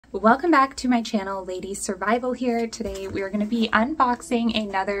Welcome back to my channel, Ladysurvival here. Today we are going to be unboxing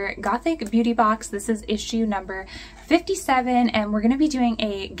another Gothic Beauty Box. This is issue number 57 and we're going to be doing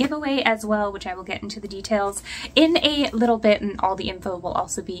a giveaway as well, which I will get into the details in a little bit, and all the info will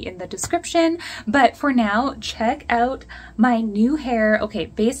also be in the description. But for now, check out my new hair. Okay,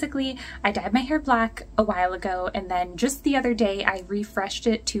 basically I dyed my hair black a while ago, and then just the other day I refreshed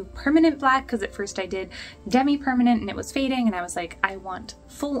it to permanent black because at first I did demi-permanent and it was fading, and I was like, I want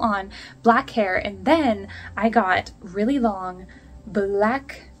full on black hair. And then I got really long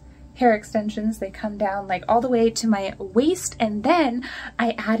black hair extensions. They come down like all the way to my waist, and then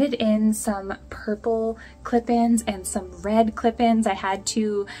I added in some purple clip-ins and some red clip-ins. I had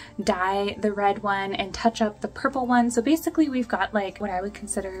to dye the red one and touch up the purple one. So basically we've got like what I would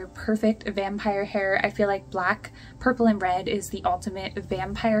consider perfect vampire hair. I feel like black, purple, and red is the ultimate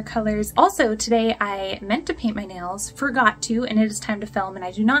vampire colors. Also today I meant to paint my nails, forgot to, and it is time to film and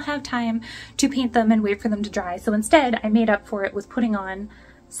I do not have time to paint them and wait for them to dry. So instead I made up for it with putting on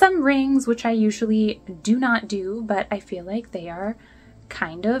some rings, which I usually do not do, but I feel like they are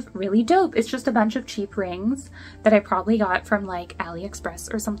kind of really dope. It's just a bunch of cheap rings that I probably got from like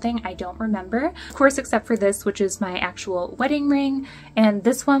AliExpress or something. I don't remember. Of course, except for this, which is my actual wedding ring. And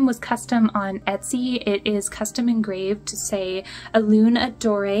this one was custom on Etsy. It is custom engraved to say Alun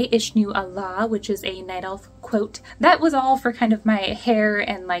Adore Ishnu Allah, which is a night elf quote. That was all for kind of my hair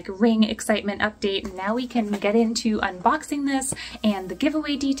and like ring excitement update. Now we can get into unboxing this and the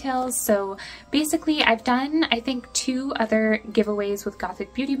giveaway details. So basically I've done, I think, 2 other giveaways with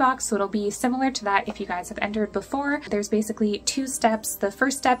Gothic Beauty Box, so it'll be similar to that if you guys have entered before. There's basically 2 steps. The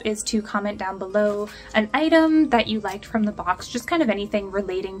first step is to comment down below an item that you liked from the box, just kind of anything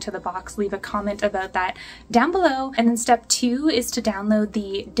relating to the box. Leave a comment about that down below. And then step 2 is to download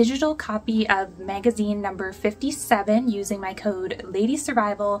the digital copy of magazine number 57 using my code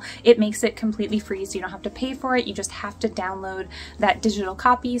Ladysurvival. It makes it completely free, so you don't have to pay for it. You just have to download that digital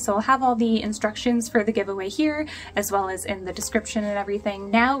copy. So I'll have all the instructions for the giveaway here, as well as in the description and everything.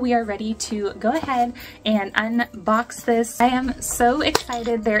 Now we are ready to go ahead and unbox this. I am so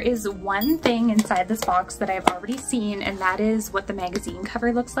excited. There is one thing inside this box that I've already seen, and that is what the magazine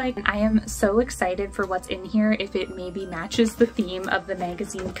cover looks like. And I am so excited for what's in here, if it maybe matches the theme of the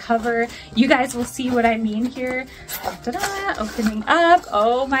magazine cover. You guys will see what I mean here. Ta-da! Opening up.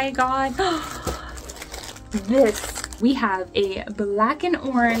 Oh my god. This, we have a black and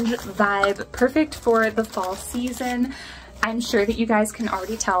orange vibe, perfect for the fall season. I'm sure that you guys can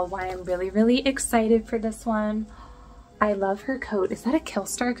already tell why I'm really excited for this one. I love her coat. Is that a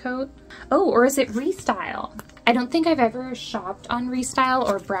Killstar coat? Oh, or is it Restyle? I don't think I've ever shopped on Restyle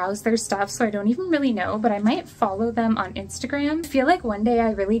or browsed their stuff, so I don't even really know, but I might follow them on Instagram. I feel like one day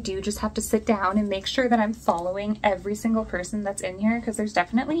I really do just have to sit down and make sure that I'm following every single person that's in here, because there's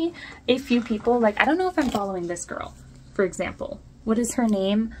definitely a few people, like, I don't know if I'm following this girl, for example. What is her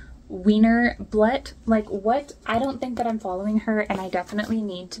name? Wiener Blut, like what? I don't think that I'm following her, and I definitely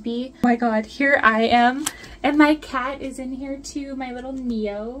need to be. Oh my god, here I am, and my cat is in here too, my little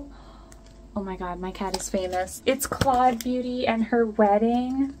Neo. Oh my god, my cat is famous. It's Claude Beauty and her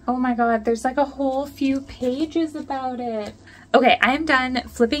wedding. Oh my god, there's like a whole few pages about it. Okay, I am done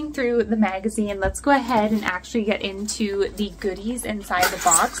flipping through the magazine. Let's go ahead and actually get into the goodies inside the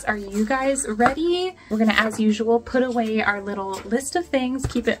box. Are you guys ready? We're gonna, as usual, put away our little list of things,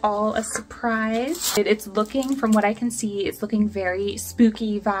 keep it all a surprise. It's looking, from what I can see, it's looking very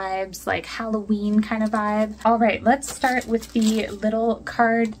spooky vibes, like Halloween kind of vibe. All right, let's start with the little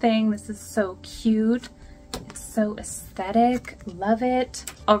card thing. This is so cute. It's so aesthetic. Love it.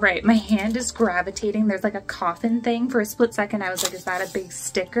 All right, my hand is gravitating. There's like a coffin thing. For a split second, I was like, is that a big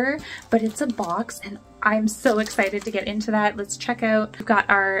sticker? But it's a box, and I'm so excited to get into that. Let's check out. We've got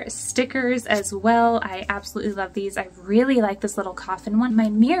our stickers as well. I absolutely love these. I really like this little coffin one. My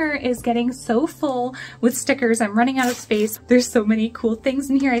mirror is getting so full with stickers. I'm running out of space. There's so many cool things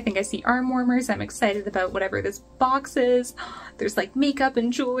in here. I think I see arm warmers. I'm excited about whatever this box is. There's like makeup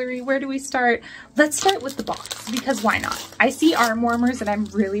and jewelry. Where do we start? Let's start with the box, because why not? I see arm warmers and I'm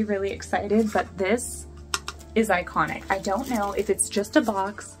really excited, but this is iconic. I don't know if it's just a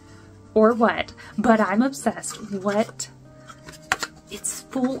box or what, but I'm obsessed. What? It's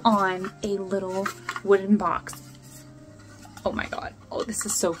full on a little wooden box. Oh my god. Oh, this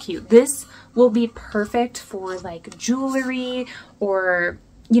is so cute. This will be perfect for like jewelry or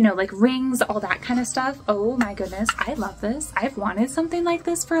you know, like rings, all that kind of stuff. Oh my goodness, I love this. I've wanted something like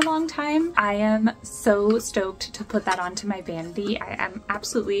this for a long time. I am so stoked to put that onto my vanity. I am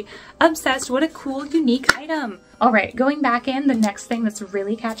absolutely obsessed. What a cool, unique item. All right, going back in, the next thing that's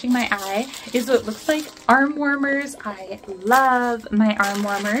really catching my eye is what looks like arm warmers. I love my arm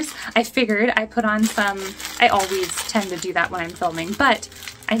warmers. I figured I put on some, I always tend to do that when I'm filming, but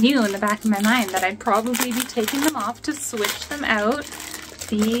I knew in the back of my mind that I'd probably be taking them off to switch them out.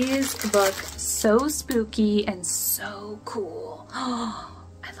 These look so spooky and so cool. Oh,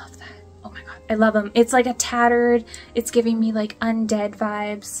 I love that. Oh my god, I love them. It's like a tattered, it's giving me like undead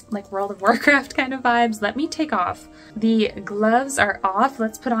vibes, like World of Warcraft kind of vibes. Let me take off. The gloves are off.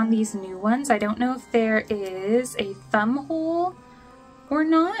 Let's put on these new ones. I don't know if there is a thumb hole or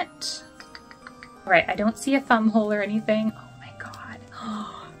not. All right, I don't see a thumb hole or anything. Oh my god.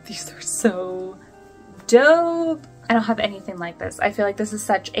 Oh, these are so dope. I don't have anything like this. I feel like this is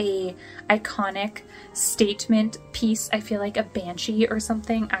such a iconic statement piece. I feel like a banshee or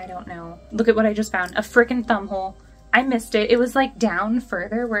something. I don't know. Look at what I just found. A freaking thumb hole. I missed it. It was like down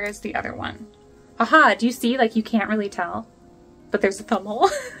further. Where is the other one? Haha, do you see? Like you can't really tell. But there's a thumb hole.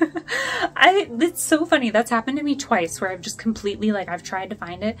 It's so funny. That's happened to me twice where I've just completely, like, I've tried to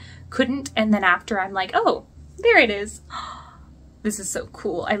find it, couldn't, and then after I'm like, oh, there it is. This is so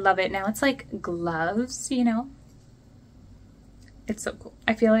cool. I love it. Now it's like gloves, you know? It's so cool.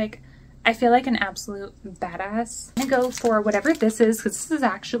 I feel like an absolute badass. I'm gonna go for whatever this is, because this is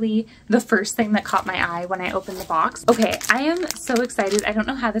actually the first thing that caught my eye when I opened the box. Okay, I am so excited. I don't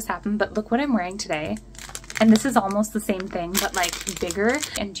know how this happened, but look what I'm wearing today. And this is almost the same thing, but like bigger.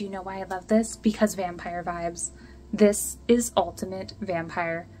 And do you know why I love this? Because vampire vibes. This is ultimate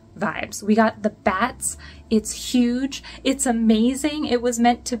vampire vibes. We got the bats. It's huge. It's amazing. It was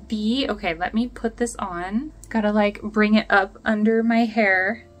meant to be. Okay, let me put this on. Gotta like bring it up under my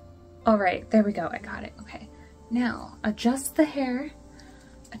hair. All right, there we go. I got it. Okay. Now adjust the hair.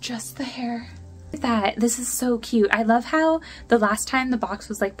 Adjust the hair. Look at that. This is so cute. I love how the last time the box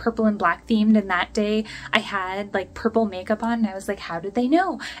was like purple and black themed, and that day I had like purple makeup on, and I was like, how did they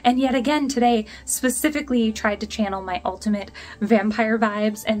know? And yet again today specifically tried to channel my ultimate vampire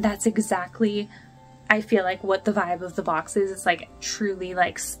vibes, and that's exactly, I feel like, what the vibe of the box is. It's like truly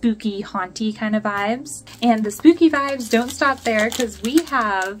like spooky, haunty kind of vibes. And the spooky vibes don't stop there, because we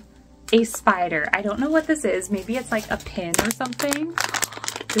have a spider. I don't know what this is. Maybe it's like a pin or something.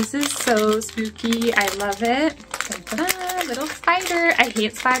 This is so spooky. I love it. Ta-da, little spider. I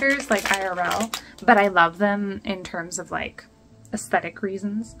hate spiders like IRL, but I love them in terms of like aesthetic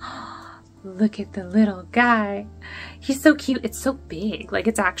reasons. Look at the little guy. He's so cute. It's so big. Like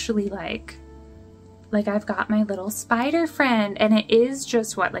it's actually like I've got my little spider friend, and it is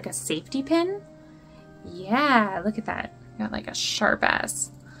just what, like a safety pin? Yeah, look at that. Got like a sharp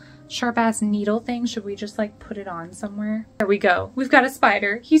ass needle thing. Should we just like put it on somewhere? There we go. We've got a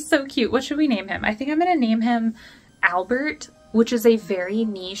spider. He's so cute. What should we name him? I think I'm gonna name him Albert, which is a very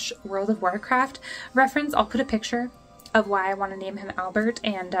niche World of Warcraft reference. I'll put a picture of why I want to name him Albert,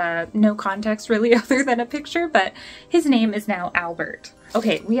 and no context really other than a picture, but his name is now Albert.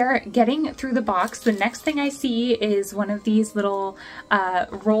 Okay, we are getting through the box. The next thing I see is one of these little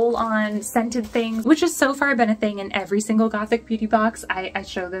roll-on scented things, which has so far been a thing in every single Gothic Beauty Box. I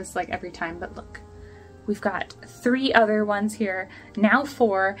show this like every time, but look. We've got 3 other ones here, now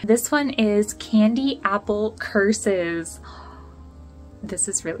 4. This one is Candy Apple Curses. This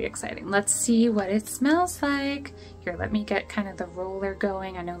is really exciting. Let's see what it smells like. Here, let me get kind of the roller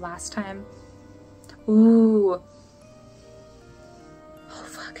going. I know last time. Ooh. Oh,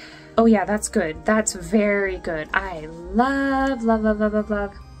 fuck. Oh yeah, that's good. That's very good. I love, love, love, love, love,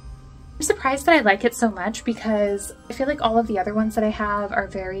 love. I'm surprised that I like it so much, because I feel like all of the other ones that I have are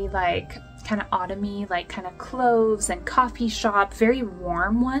very like kind of autumny, like kind of cloves and coffee shop, very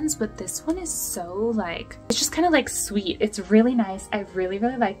warm ones, but this one is so like, it's just kind of like sweet. It's really nice. I really,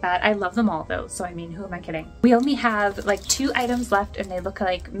 really like that. I love them all though, so I mean, who am I kidding? We only have like 2 items left, and they look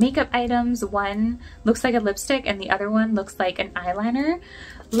like makeup items. One looks like a lipstick and the other one looks like an eyeliner.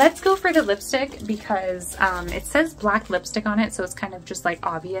 Let's go for the lipstick, because it says black lipstick on it, so it's kind of just like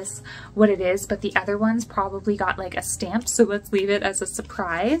obvious what it is, but the other one's probably got like a stamp, so let's leave it as a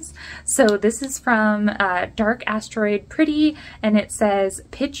surprise. So this is from Dark Asteroid Pretty, and it says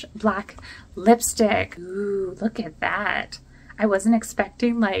Pitch Black Lipstick. Ooh, look at that. I wasn't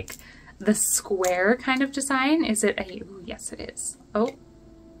expecting like the square kind of design. Is it a, ooh, yes it is. Oh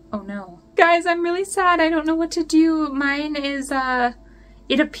no. Guys, I'm really sad. I don't know what to do. Mine is,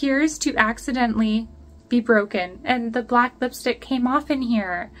 it appears to accidentally be broken, and the black lipstick came off in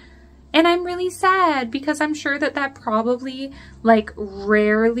here. And I'm really sad because I'm sure that that probably like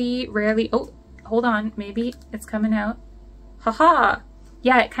rarely, oh, hold on, maybe it's coming out. Haha.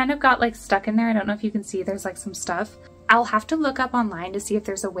 Yeah, it kind of got like stuck in there. I don't know if you can see, there's like some stuff. I'll have to look up online to see if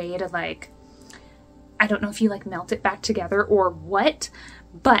there's a way to like, I don't know if you like melt it back together or what,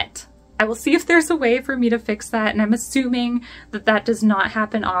 but I will see if there's a way for me to fix that, and I'm assuming that that does not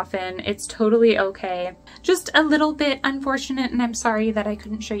happen often. It's totally okay. Just a little bit unfortunate, and I'm sorry that I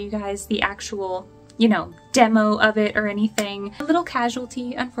couldn't show you guys the actual, you know, demo of it or anything. A little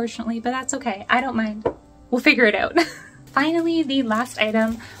casualty, unfortunately, but that's okay. I don't mind. We'll figure it out. Finally, the last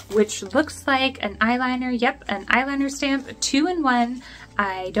item, which looks like an eyeliner. Yep, an eyeliner stamp, 2-in-1.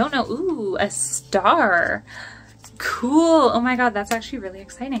 I don't know. Ooh, a star. Cool. Oh my god, that's actually really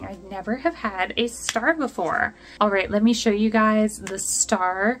exciting. I never have had a star before. All right, let me show you guys the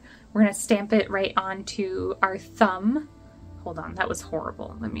star. We're gonna stamp it right onto our thumb. Hold on, that was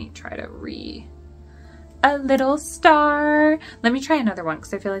horrible. Let me try to a little star. Let me try another one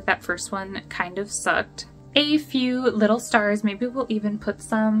because I feel like that first one kind of sucked. A few little stars. Maybe we'll even put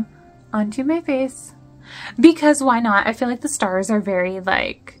some onto my face because why not? I feel like the stars are very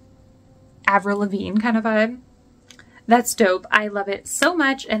like Avril Lavigne kind of vibe. That's dope. I love it so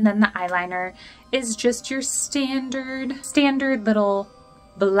much. And then the eyeliner is just your standard little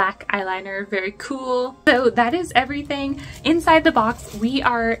black eyeliner. Very cool. So that is everything inside the box. We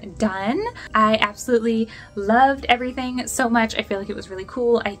are done. I absolutely loved everything so much. I feel like it was really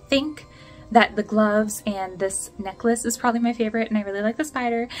cool. I think that the gloves and this necklace is probably my favorite, and I really like the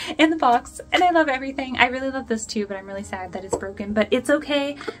spider in the box, and I love everything. I really love this too, but I'm really sad that it's broken, but it's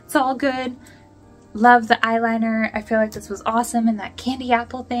okay. It's all good. Love the eyeliner. I feel like this was awesome, and that candy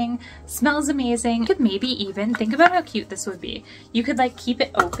apple thing smells amazing. You could maybe even think about how cute this would be. You could like keep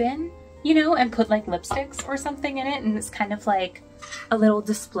it open, you know, and put like lipsticks or something in it, and it's kind of like a little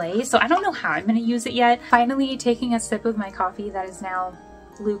display. So I don't know how I'm gonna use it yet. Finally taking a sip of my coffee that is now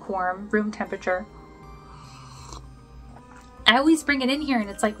lukewarm, room temperature. I always bring it in here and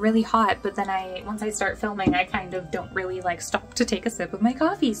it's like really hot, but then once I start filming, I kind of don't really like stop to take a sip of my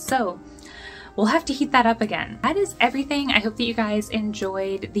coffee. So we'll have to heat that up again. That is everything. I hope that you guys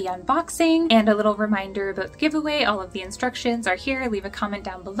enjoyed the unboxing, and a little reminder about the giveaway. All of the instructions are here. Leave a comment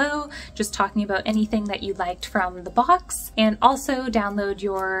down below just talking about anything that you liked from the box, and also download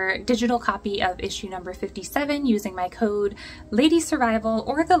your digital copy of issue number 57 using my code Ladysurvival,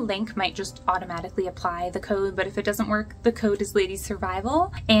 or the link might just automatically apply the code, but if it doesn't work, the code is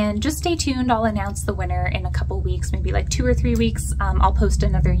Ladysurvival. And just stay tuned. I'll announce the winner in a couple weeks, maybe like 2 or 3 weeks. I'll post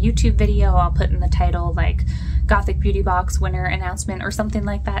another YouTube video. I'll put in the title like Gothic Beauty Box winner announcement or something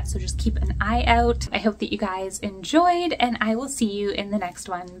like that, so just keep an eye out. I hope that you guys enjoyed, and I will see you in the next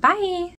one. Bye!